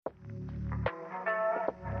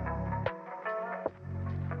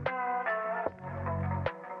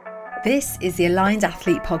This is the Aligned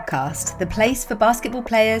Athlete Podcast, the place for basketball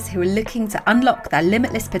players who are looking to unlock their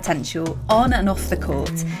limitless potential on and off the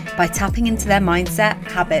court by tapping into their mindset,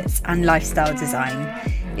 habits, and lifestyle design.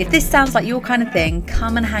 If this sounds like your kind of thing,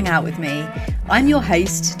 come and hang out with me. I'm your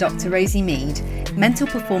host, Dr. Rosie Mead, mental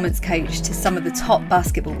performance coach to some of the top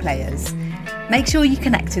basketball players. Make sure you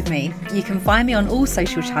connect with me. You can find me on all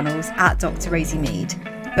social channels at Dr. Rosie Mead.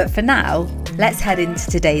 But for now, let's head into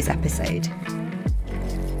today's episode.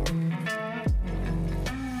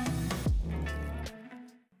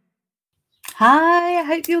 Hi, I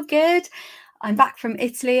hope you're good. I'm back from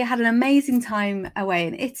Italy. I had an amazing time away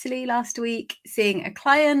in Italy last week, seeing a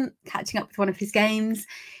client, catching up with one of his games.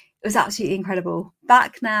 It was absolutely incredible.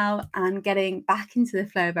 Back now and getting back into the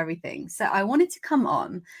flow of everything. So I wanted to come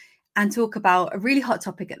on and talk about a really hot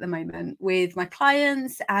topic at the moment with my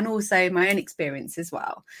clients and also my own experience as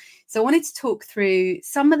well. So I wanted to talk through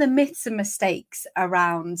some of the myths and mistakes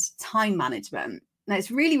around time management. Now,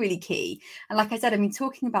 it's really, really key. And like I said, I've been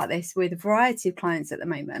talking about this with a variety of clients at the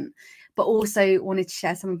moment, but also wanted to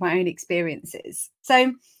share some of my own experiences.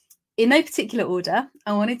 So in no particular order,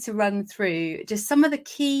 I wanted to run through just some of the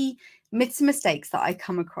key myths and mistakes that I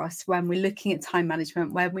come across when we're looking at time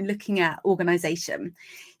management, when we're looking at organization.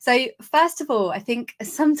 So first of all, I think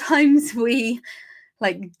sometimes we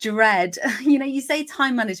dread, you say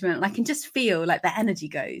time management, and I can just feel like the energy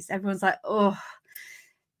goes. Everyone's like, oh,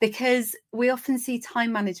 because we often see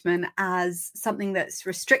time management as something that's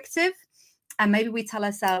restrictive. And maybe we tell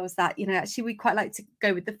ourselves that, actually we quite like to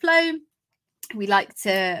go with the flow. We like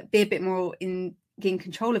to be a bit more in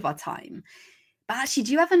control of our time. But actually,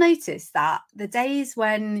 do you ever notice that the days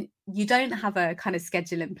when you don't have a kind of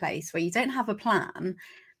schedule in place, where you don't have a plan,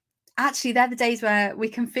 actually they're the days where we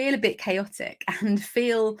can feel a bit chaotic and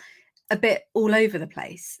feel a bit all over the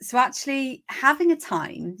place. So actually having a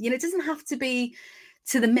time, it doesn't have to be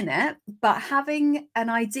to the minute, but having an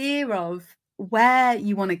idea of where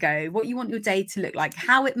you want to go, what you want your day to look like,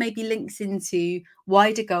 how it maybe links into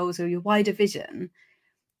wider goals or your wider vision.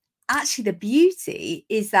 Actually, the beauty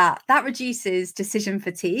is that reduces decision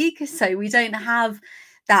fatigue. So we don't have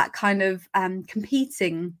that kind of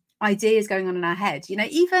competing ideas going on in our head.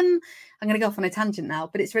 Even, I'm going to go off on a tangent now,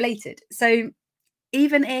 but it's related. So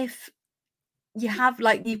even if you have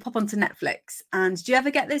you pop onto Netflix, and do you ever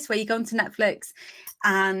get this where you go onto Netflix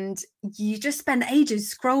and you just spend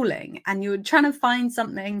ages scrolling and you're trying to find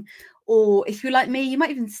something, or if you're like me, you might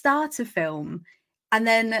even start a film and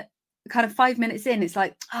then kind of 5 minutes in, it's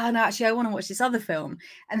like, oh no, actually I want to watch this other film.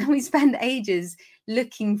 And then we spend ages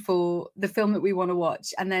looking for the film that we want to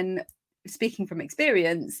watch. And then, speaking from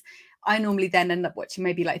experience, I normally then end up watching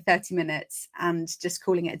maybe 30 minutes and just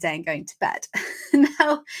calling it a day and going to bed.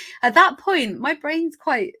 Now, at that point, my brain's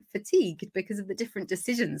quite fatigued because of the different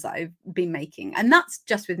decisions I've been making. And that's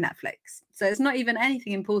just with Netflix. So it's not even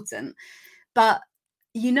anything important. But,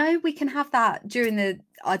 we can have that during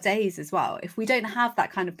our days as well, if we don't have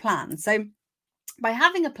that kind of plan. So by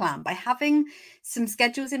having a plan, by having some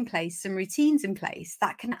schedules in place, some routines in place,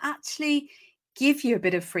 that can actually give you a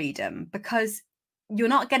bit of freedom, because you're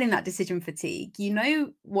not getting that decision fatigue. You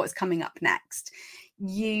know what's coming up next.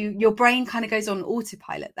 Your brain kind of goes on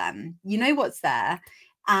autopilot then. You know what's there.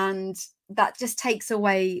 And that just takes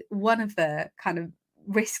away one of the kind of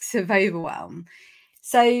risks of overwhelm.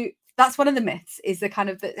 So that's one of the myths, is the kind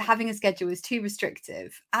of that having a schedule is too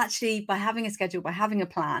restrictive. Actually, by having a schedule, by having a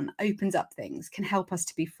plan, opens up things, can help us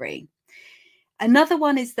to be free. Another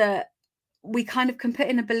one is that we kind of can put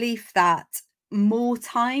in a belief that more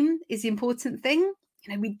time is the important thing.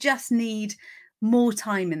 We just need more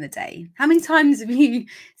time in the day. How many times have you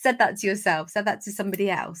said that to yourself, said that to somebody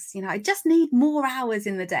else? I just need more hours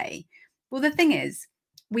in the day. Well, the thing is,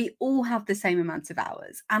 we all have the same amount of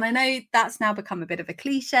hours. And I know that's now become a bit of a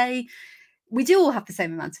cliche. We do all have the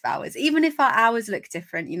same amount of hours, even if our hours look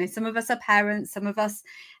different. Some of us are parents, some of us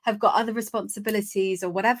have got other responsibilities or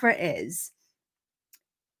whatever it is.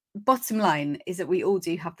 Bottom line is that we all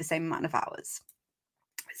do have the same amount of hours.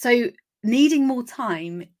 So needing more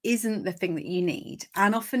time isn't the thing that you need.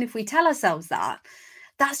 And often if we tell ourselves that,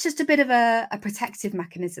 that's just a bit of a protective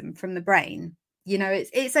mechanism from the brain.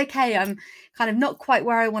 It's okay, I'm kind of not quite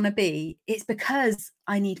where I want to be. It's because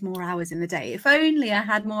I need more hours in the day. If only I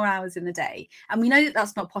had more hours in the day. And we know that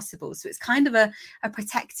that's not possible. So it's kind of a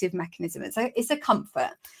protective mechanism. It's a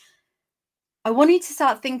comfort. I want you to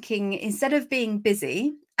start thinking, instead of being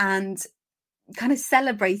busy and kind of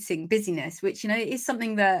celebrating busyness, which, is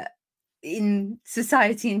something that in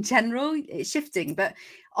society in general, it's shifting, but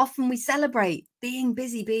often we celebrate being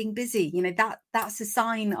busy. That's a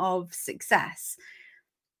sign of success.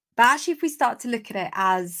 But actually, if we start to look at it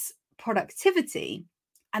as productivity,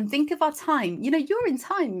 and think of our time.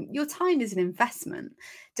 Your time is an investment.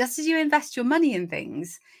 Just as you invest your money in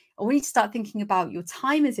things, or we need to start thinking about your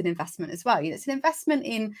time as an investment as well. It's an investment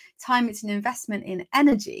in time, it's an investment in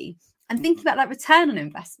energy, and thinking about that return on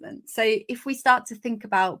investment. So if we start to think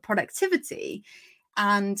about productivity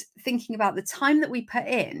and thinking about the time that we put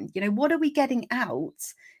in, what are we getting out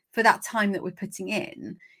for that time that we're putting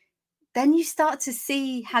in? Then you start to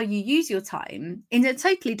see how you use your time in a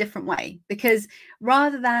totally different way, because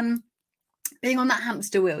rather than being on that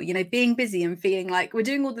hamster wheel, being busy and feeling like we're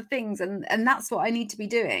doing all the things and that's what I need to be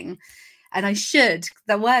doing. And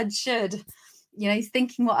the word should,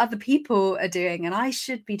 thinking what other people are doing, and I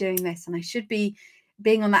should be doing this, and I should be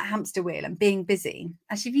being on that hamster wheel and being busy.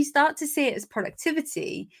 Actually, if you start to see it as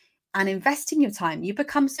productivity and investing your time, you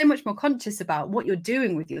become so much more conscious about what you're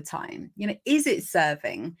doing with your time. Is it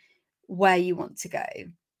serving where you want to go?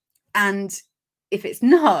 And if it's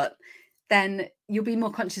not, then you'll be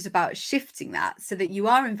more conscious about shifting that so that you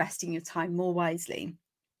are investing your time more wisely.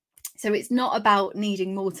 So it's not about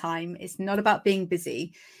needing more time. It's not about being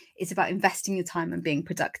busy. It's about investing your time and being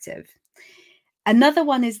productive. Another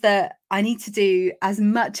one is that I need to do as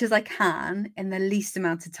much as I can in the least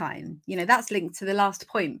amount of time. That's linked to the last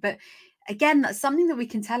point. But again, that's something that we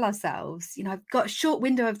can tell ourselves. I've got a short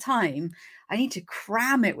window of time. I need to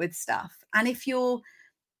cram it with stuff. And if you're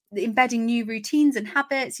embedding new routines and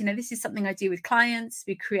habits, this is something I do with clients.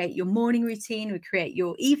 We create your morning routine, we create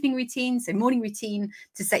your evening routine. So morning routine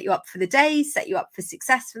to set you up for the day, set you up for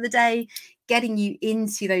success for the day, getting you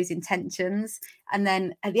into those intentions. And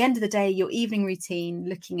then at the end of the day, your evening routine,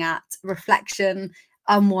 looking at reflection,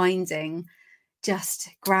 unwinding, just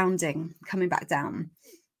grounding, coming back down.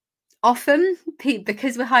 Often,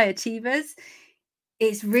 because we're high achievers,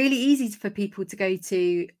 it's really easy for people to go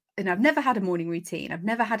to, and I've never had a morning routine. I've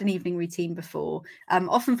never had an evening routine before.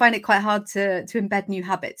 Often find it quite hard to embed new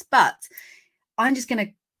habits, but I'm just going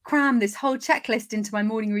to cram this whole checklist into my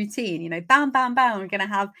morning routine. Bam, bam, bam. I'm going to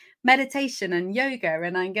have meditation and yoga,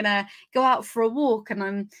 and I'm going to go out for a walk, and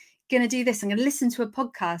I'm going to do this. I'm going to listen to a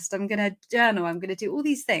podcast. I'm going to journal. I'm going to do all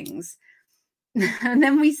these things. And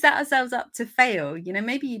then we set ourselves up to fail.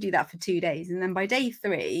 Maybe you do that for 2 days, and then by day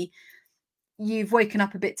 3, you've woken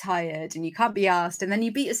up a bit tired and you can't be asked, and then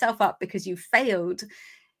you beat yourself up because you failed.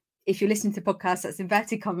 If you're listening to podcasts, that's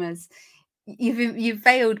inverted commas. You've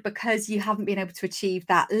failed because you haven't been able to achieve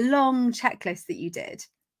that long checklist that you did.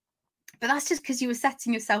 But that's just because you were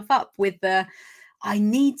setting yourself up with I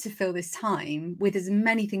need to fill this time with as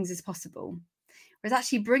many things as possible. Whereas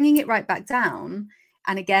actually bringing it right back down,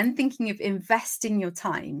 and again, thinking of investing your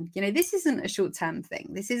time. This isn't a short-term thing.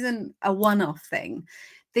 This isn't a one-off thing.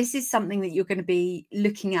 This is something that you're going to be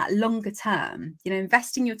looking at longer term.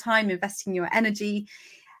 Investing your time, investing your energy.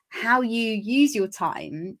 How you use your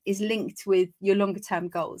time is linked with your longer term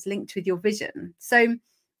goals, linked with your vision. So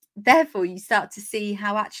therefore, you start to see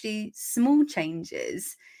how actually small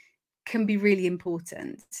changes can be really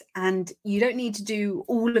important. And you don't need to do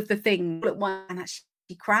all of the things at once. And actually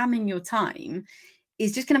cramming your time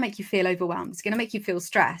is just going to make you feel overwhelmed. It's going to make you feel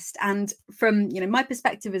stressed. And from my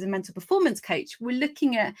perspective as a mental performance coach, we're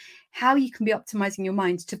looking at how you can be optimizing your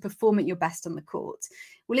mind to perform at your best on the court.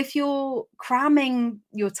 Well, if you're cramming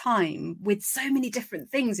your time with so many different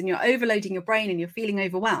things and you're overloading your brain and you're feeling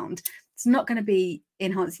overwhelmed, it's not going to be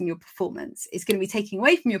enhancing your performance. It's going to be taking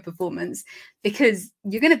away from your performance because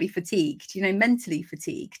you're going to be fatigued, mentally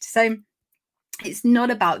fatigued. So it's not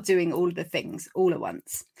about doing all of the things all at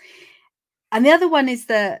once. And the other one is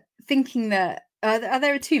thinking that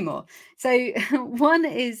there are 2 more. So one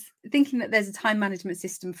is thinking that there's a time management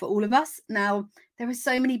system for all of us. Now, there are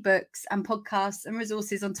so many books and podcasts and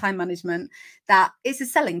resources on time management that it's a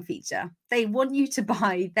selling feature. They want you to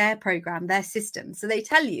buy their program, their system. So they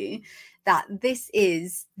tell you that this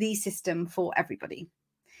is the system for everybody.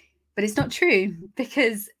 But it's not true,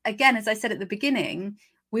 because again, as I said at the beginning,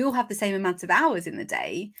 we all have the same amount of hours in the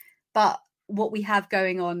day, but what we have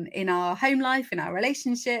going on in our home life, in our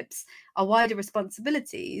relationships, our wider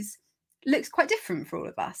responsibilities looks quite different for all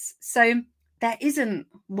of us. So there isn't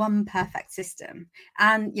one perfect system.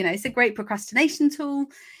 And, it's a great procrastination tool.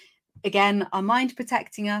 Again, our mind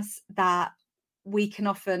protecting us, that we can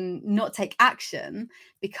often not take action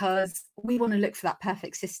because we want to look for that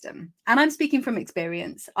perfect system. And I'm speaking from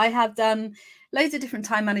experience. I have done loads of different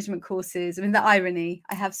time management courses. The irony,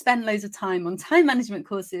 I have spent loads of time on time management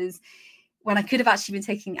courses when I could have actually been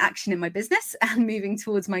taking action in my business and moving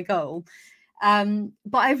towards my goal. But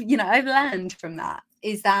I've learned from that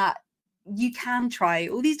is that you can try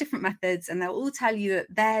all these different methods and they'll all tell you that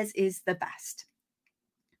theirs is the best.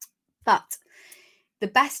 But the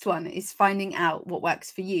best one is finding out what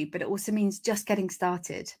works for you, but it also means just getting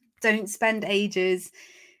started. Don't spend ages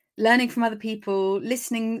learning from other people,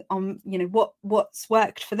 listening on, what's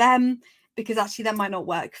worked for them, because actually that might not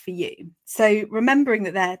work for you. So remembering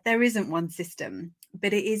that there isn't one system,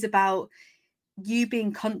 but it is about you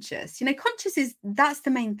being conscious. That's the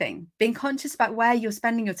main thing. Being conscious about where you're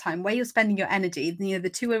spending your time, where you're spending your energy. The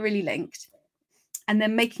two are really linked. And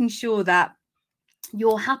then making sure that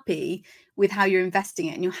you're happy with how you're investing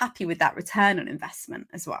it and you're happy with that return on investment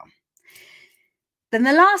as well. Then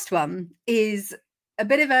the last one is a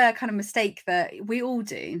bit of a kind of mistake that we all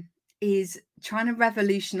do, is trying to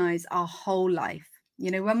revolutionize our whole life.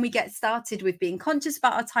 When we get started with being conscious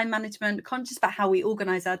about our time management, conscious about how we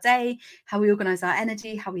organize our day, how we organize our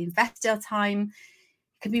energy, how we invest our time,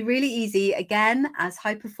 it can be really easy, again, as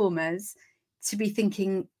high performers, to be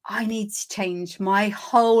thinking, I need to change my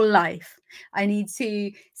whole life. I need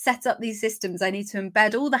to set up these systems. I need to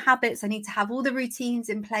embed all the habits. I need to have all the routines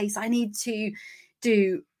in place. I need to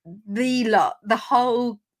do the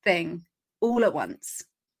whole thing all at once.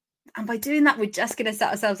 And by doing that, we're just going to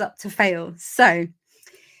set ourselves up to fail. So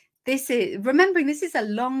remembering this is a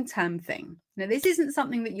long-term thing. Now, this isn't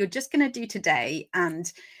something that you're just going to do today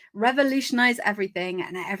and revolutionize everything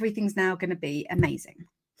and everything's now going to be amazing.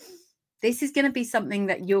 This is going to be something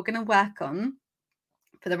that you're going to work on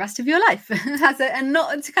for the rest of your life. And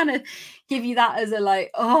not to kind of give you that as a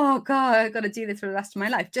like, oh God, I've got to do this for the rest of my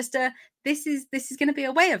life. Just this is going to be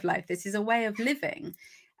a way of life. This is a way of living.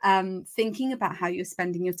 Thinking about how you're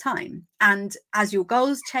spending your time. And as your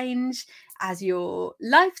goals change, as your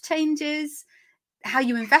life changes, how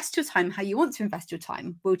you invest your time, how you want to invest your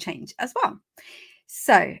time will change as well.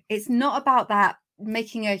 So it's not about that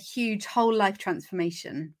making a huge whole life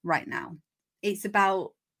transformation right now. It's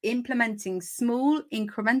about implementing small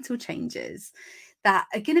incremental changes that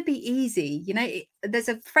are going to be easy. There's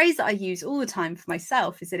a phrase that I use all the time for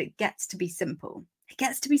myself, is that it gets to be simple. It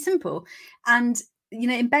gets to be simple. And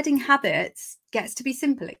embedding habits gets to be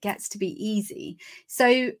simple. It gets to be easy.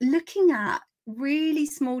 So looking at really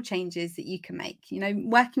small changes that you can make,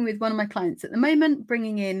 working with one of my clients at the moment,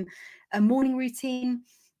 bringing in a morning routine,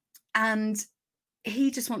 and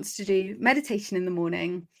he just wants to do meditation in the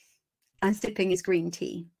morning and sipping his green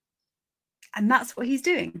tea. And that's what he's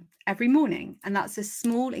doing every morning. And that's a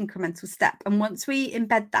small incremental step. And once we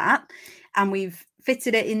embed that and we've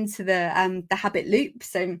fitted it into the habit loop,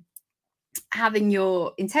 so having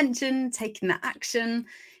your intention, taking that action,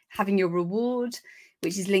 having your reward,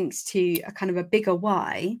 which is linked to a kind of a bigger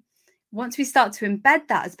why. Once we start to embed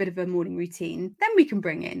that as a bit of a morning routine, then we can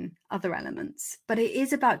bring in other elements. But it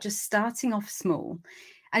is about just starting off small.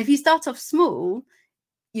 And if you start off small,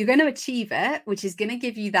 you're going to achieve it, which is going to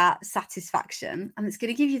give you that satisfaction. And it's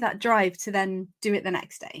going to give you that drive to then do it the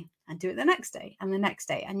next day and do it the next day and the next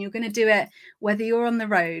day. And you're going to do it whether you're on the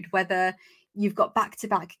road, whether you've got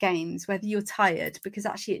back-to-back games, whether you're tired, because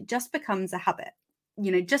actually it just becomes a habit,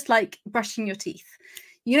 just like brushing your teeth.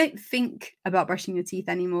 You don't think about brushing your teeth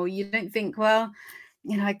anymore. You don't think, well,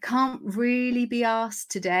 I can't really be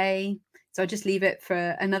asked today, so I'll just leave it for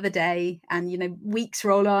another day. And, weeks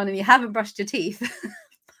roll on and you haven't brushed your teeth.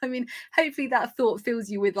 I mean, hopefully that thought fills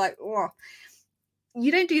you with like, oh,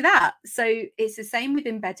 you don't do that. So it's the same with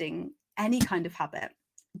embedding any kind of habit,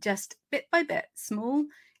 just bit by bit, small,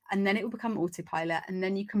 and then it will become autopilot. And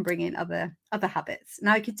then you can bring in other habits.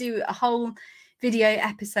 Now I could do a whole video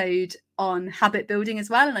episode on habit building as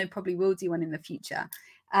well, and I probably will do one in the future.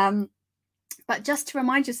 But just to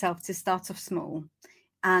remind yourself to start off small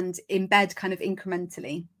and embed kind of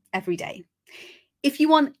incrementally every day. If you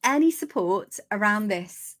want any support around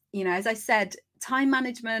this, as I said, time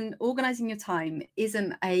management, organizing your time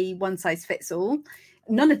isn't a one size fits all.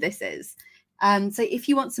 None of this is. So if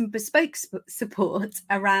you want some bespoke support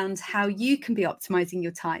around how you can be optimizing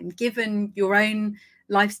your time, given your own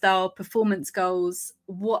lifestyle, performance goals,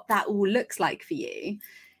 what that all looks like for you,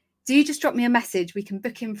 do just drop me a message. We can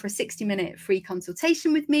book in for a 60-minute free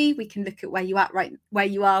consultation with me. We can look at where you are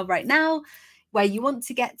right now, where you want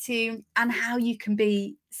to get to, and how you can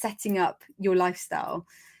be setting up your lifestyle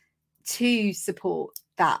to support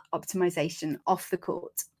that optimization off the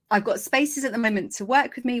court. I've got spaces at the moment to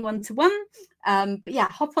work with me one-to-one. But yeah,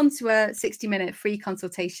 hop onto a 60-minute free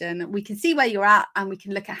consultation. We can see where you're at and we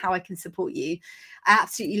can look at how I can support you. I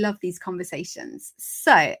absolutely love these conversations.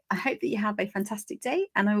 So I hope that you have a fantastic day,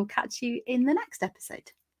 and I will catch you in the next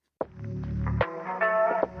episode.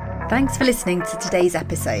 Thanks for listening to today's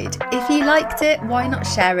episode. If you liked it, why not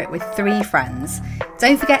share it with 3 friends?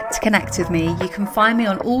 Don't forget to connect with me. You can find me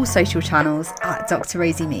on all social channels at Dr.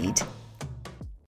 Rosie Mead.